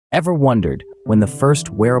Ever wondered when the first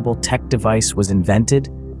wearable tech device was invented?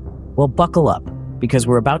 Well, buckle up, because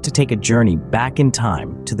we're about to take a journey back in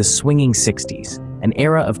time to the swinging 60s, an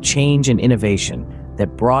era of change and innovation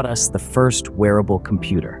that brought us the first wearable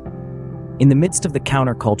computer. In the midst of the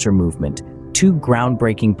counterculture movement, two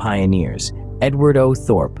groundbreaking pioneers, Edward O.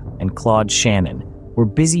 Thorp and Claude Shannon, were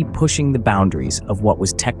busy pushing the boundaries of what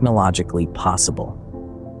was technologically possible.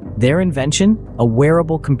 Their invention? A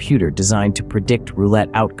wearable computer designed to predict roulette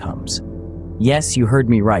outcomes. Yes, you heard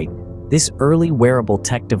me right. This early wearable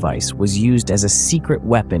tech device was used as a secret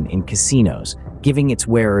weapon in casinos, giving its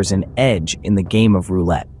wearers an edge in the game of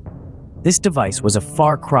roulette. This device was a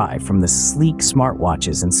far cry from the sleek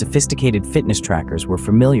smartwatches and sophisticated fitness trackers we're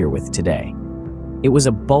familiar with today. It was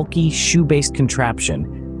a bulky, shoe-based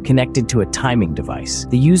contraption connected to a timing device.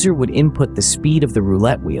 The user would input the speed of the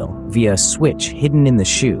roulette wheel via a switch hidden in the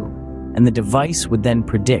shoe, and the device would then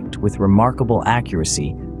predict with remarkable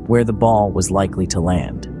accuracy where the ball was likely to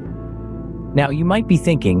land. Now, you might be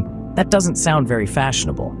thinking, that doesn't sound very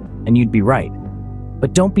fashionable, and you'd be right.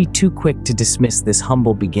 But don't be too quick to dismiss this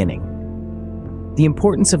humble beginning. The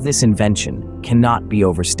importance of this invention cannot be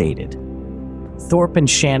overstated. Thorpe and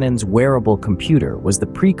Shannon's wearable computer was the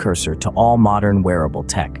precursor to all modern wearable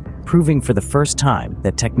tech, proving for the first time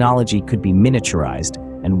that technology could be miniaturized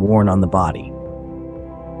and worn on the body.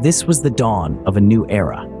 This was the dawn of a new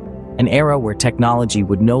era, an era where technology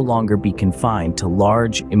would no longer be confined to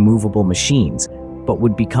large, immovable machines, but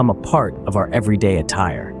would become a part of our everyday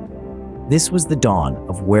attire. This was the dawn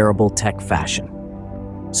of wearable tech fashion.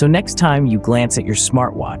 So next time you glance at your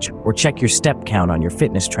smartwatch or check your step count on your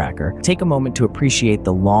fitness tracker, take a moment to appreciate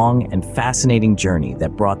the long and fascinating journey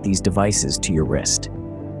that brought these devices to your wrist.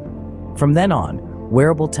 From then on,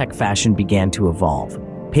 wearable tech fashion began to evolve,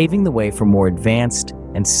 paving the way for more advanced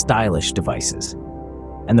and stylish devices.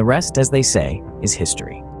 And the rest, as they say, is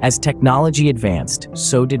history. As technology advanced,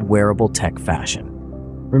 so did wearable tech fashion.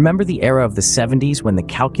 Remember the era of the 70s when the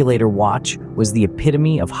calculator watch was the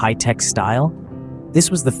epitome of high-tech style? This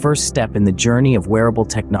was the first step in the journey of wearable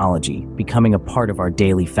technology becoming a part of our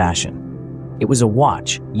daily fashion. It was a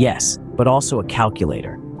watch, yes, but also a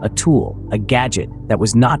calculator, a tool, a gadget that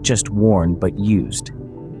was not just worn but used.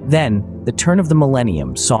 Then, the turn of the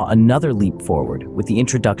millennium saw another leap forward with the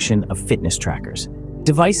introduction of fitness trackers.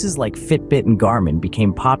 Devices like Fitbit and Garmin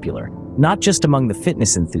became popular, not just among the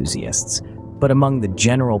fitness enthusiasts, but among the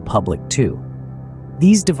general public too.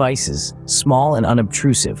 These devices, small and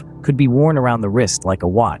unobtrusive, could be worn around the wrist like a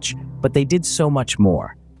watch, but they did so much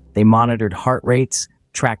more. They monitored heart rates,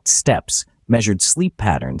 tracked steps, measured sleep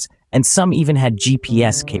patterns, and some even had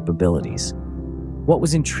GPS capabilities. What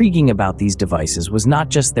was intriguing about these devices was not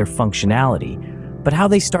just their functionality, but how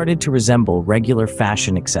they started to resemble regular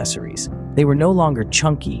fashion accessories. They were no longer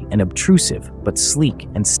chunky and obtrusive, but sleek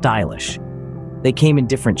and stylish. They came in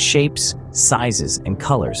different shapes, sizes, and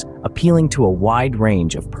colors, appealing to a wide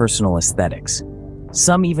range of personal aesthetics.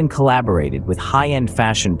 Some even collaborated with high-end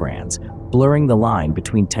fashion brands, blurring the line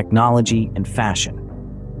between technology and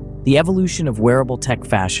fashion. The evolution of wearable tech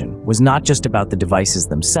fashion was not just about the devices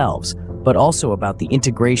themselves, but also about the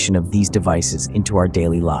integration of these devices into our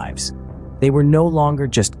daily lives. They were no longer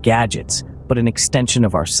just gadgets, but an extension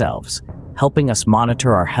of ourselves, helping us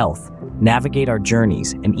monitor our health, navigate our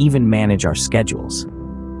journeys, and even manage our schedules.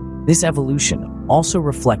 This evolution also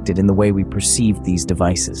reflected in the way we perceived these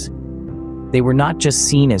devices. They were not just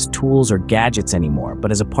seen as tools or gadgets anymore,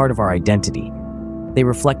 but as a part of our identity. They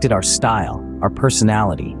reflected our style, our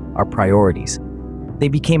personality, our priorities. They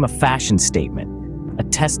became a fashion statement, a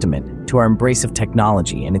testament to our embrace of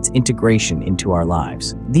technology and its integration into our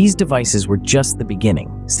lives. These devices were just the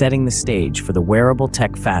beginning, setting the stage for the wearable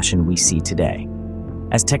tech fashion we see today.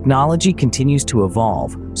 As technology continues to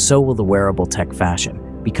evolve, so will the wearable tech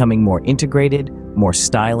fashion, becoming more integrated, more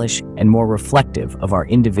stylish, and more reflective of our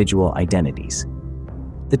individual identities.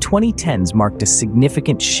 The 2010s marked a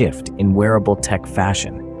significant shift in wearable tech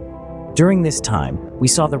fashion. During this time, we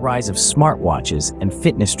saw the rise of smartwatches and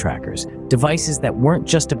fitness trackers, devices that weren't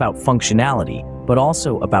just about functionality, but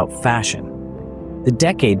also about fashion. The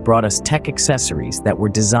decade brought us tech accessories that were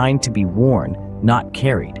designed to be worn, not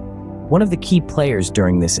carried. One of the key players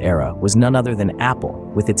during this era was none other than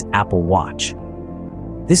Apple, with its Apple Watch.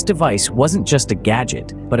 This device wasn't just a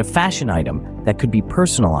gadget, but a fashion item that could be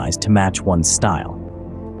personalized to match one's style.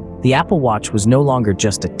 The Apple Watch was no longer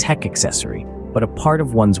just a tech accessory, but a part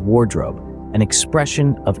of one's wardrobe, an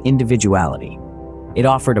expression of individuality. It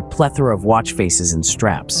offered a plethora of watch faces and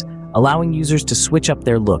straps, allowing users to switch up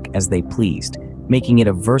their look as they pleased, making it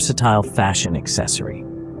a versatile fashion accessory.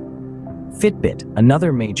 Fitbit,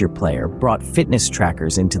 another major player, brought fitness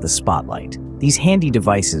trackers into the spotlight. These handy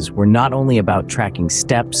devices were not only about tracking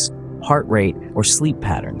steps, heart rate, or sleep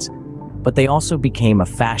patterns, but they also became a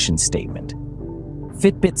fashion statement.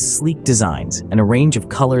 Fitbit's sleek designs and a range of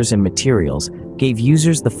colors and materials gave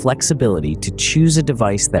users the flexibility to choose a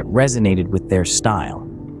device that resonated with their style.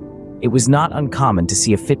 It was not uncommon to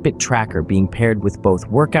see a Fitbit tracker being paired with both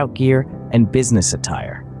workout gear and business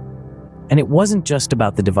attire. And it wasn't just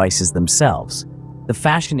about the devices themselves. The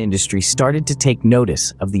fashion industry started to take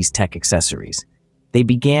notice of these tech accessories. They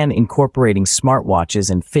began incorporating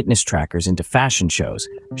smartwatches and fitness trackers into fashion shows,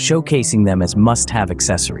 showcasing them as must-have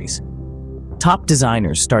accessories. Top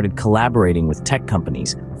designers started collaborating with tech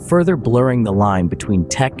companies, further blurring the line between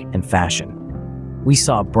tech and fashion. We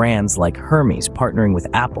saw brands like Hermes partnering with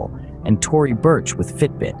Apple and Tory Burch with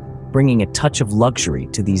Fitbit, bringing a touch of luxury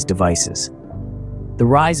to these devices. The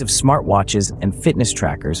rise of smartwatches and fitness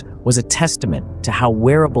trackers was a testament to how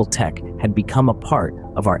wearable tech had become a part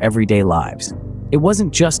of our everyday lives. It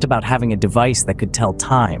wasn't just about having a device that could tell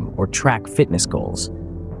time or track fitness goals.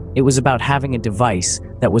 It was about having a device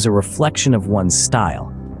that was a reflection of one's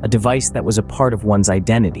style, a device that was a part of one's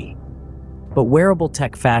identity. But wearable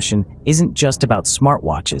tech fashion isn't just about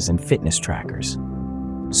smartwatches and fitness trackers.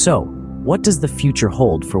 So, what does the future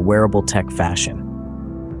hold for wearable tech fashion?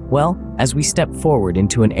 Well, as we step forward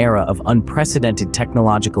into an era of unprecedented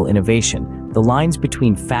technological innovation, the lines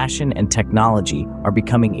between fashion and technology are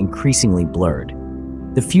becoming increasingly blurred.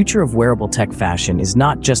 The future of wearable tech fashion is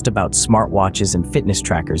not just about smartwatches and fitness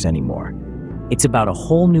trackers anymore. It's about a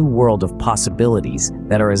whole new world of possibilities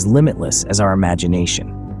that are as limitless as our imagination.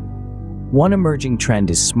 One emerging trend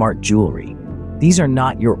is smart jewelry. These are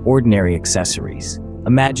not your ordinary accessories.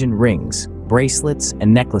 Imagine rings, bracelets,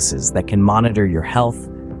 and necklaces that can monitor your health,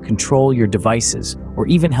 control your devices, or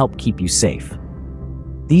even help keep you safe.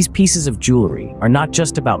 These pieces of jewelry are not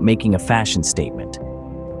just about making a fashion statement.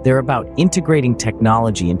 They're about integrating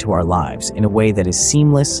technology into our lives in a way that is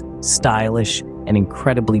seamless, stylish, and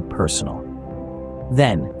incredibly personal.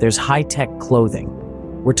 Then, there's high-tech clothing.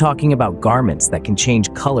 We're talking about garments that can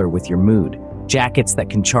change color with your mood, jackets that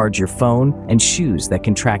can charge your phone, and shoes that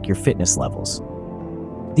can track your fitness levels.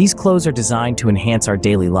 These clothes are designed to enhance our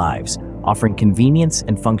daily lives, offering convenience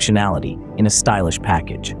and functionality in a stylish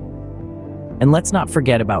package. And let's not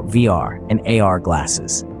forget about VR and AR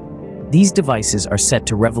glasses. These devices are set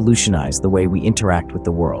to revolutionize the way we interact with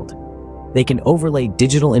the world. They can overlay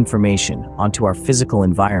digital information onto our physical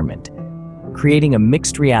environment, creating a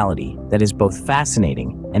mixed reality that is both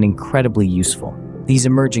fascinating and incredibly useful. These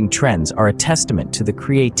emerging trends are a testament to the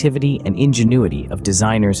creativity and ingenuity of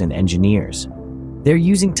designers and engineers. They're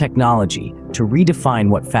using technology to redefine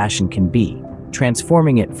what fashion can be,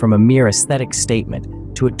 transforming it from a mere aesthetic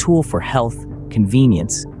statement to a tool for health,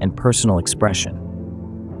 convenience, and personal expression.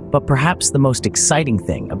 But perhaps the most exciting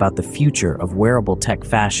thing about the future of wearable tech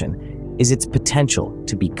fashion is its potential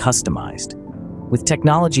to be customized. With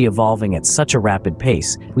technology evolving at such a rapid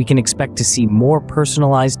pace, we can expect to see more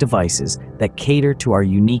personalized devices that cater to our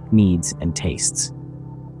unique needs and tastes.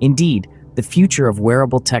 Indeed, the future of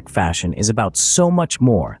wearable tech fashion is about so much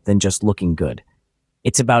more than just looking good.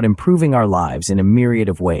 It's about improving our lives in a myriad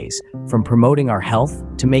of ways, from promoting our health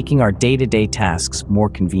to making our day-to-day tasks more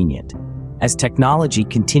convenient. As technology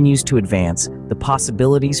continues to advance, the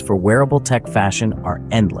possibilities for wearable tech fashion are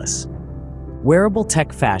endless. Wearable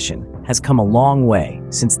tech fashion has come a long way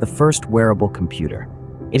since the first wearable computer.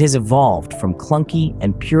 It has evolved from clunky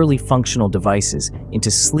and purely functional devices into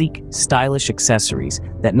sleek, stylish accessories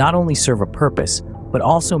that not only serve a purpose, but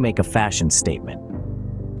also make a fashion statement.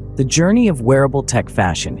 The journey of wearable tech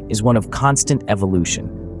fashion is one of constant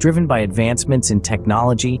evolution, driven by advancements in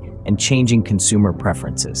technology and changing consumer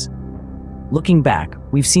preferences. Looking back,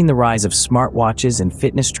 we've seen the rise of smartwatches and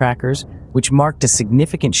fitness trackers, which marked a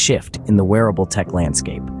significant shift in the wearable tech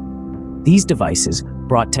landscape. These devices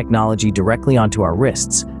brought technology directly onto our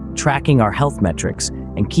wrists, tracking our health metrics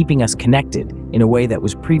and keeping us connected in a way that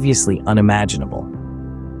was previously unimaginable.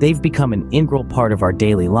 They've become an integral part of our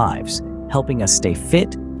daily lives, helping us stay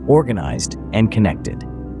fit, organized, and connected.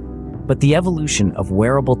 But the evolution of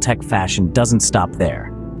wearable tech fashion doesn't stop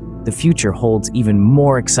there. The future holds even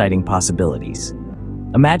more exciting possibilities.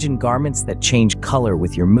 Imagine garments that change color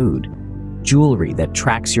with your mood, jewelry that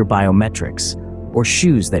tracks your biometrics, or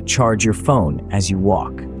shoes that charge your phone as you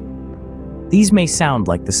walk. These may sound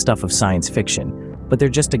like the stuff of science fiction, but they're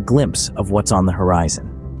just a glimpse of what's on the horizon.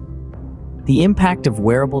 The impact of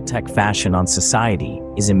wearable tech fashion on society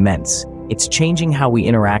is immense. It's changing how we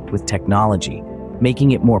interact with technology,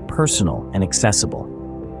 making it more personal and accessible.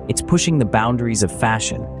 It's pushing the boundaries of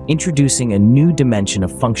fashion, introducing a new dimension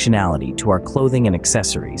of functionality to our clothing and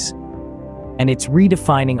accessories. and it's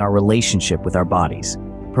redefining our relationship with our bodies,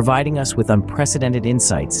 providing us with unprecedented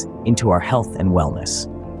insights into our health and wellness.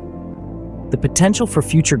 The potential for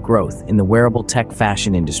future growth in the wearable tech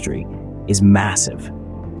fashion industry is massive.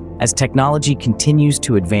 As technology continues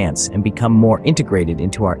to advance and become more integrated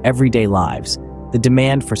into our everyday lives, the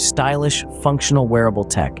demand for stylish, functional wearable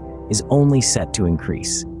tech is only set to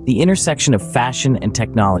increase. The intersection of fashion and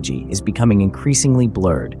technology is becoming increasingly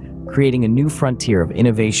blurred, creating a new frontier of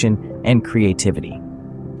innovation and creativity.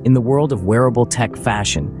 In the world of wearable tech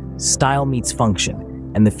fashion, style meets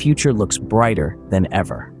function, and the future looks brighter than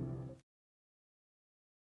ever.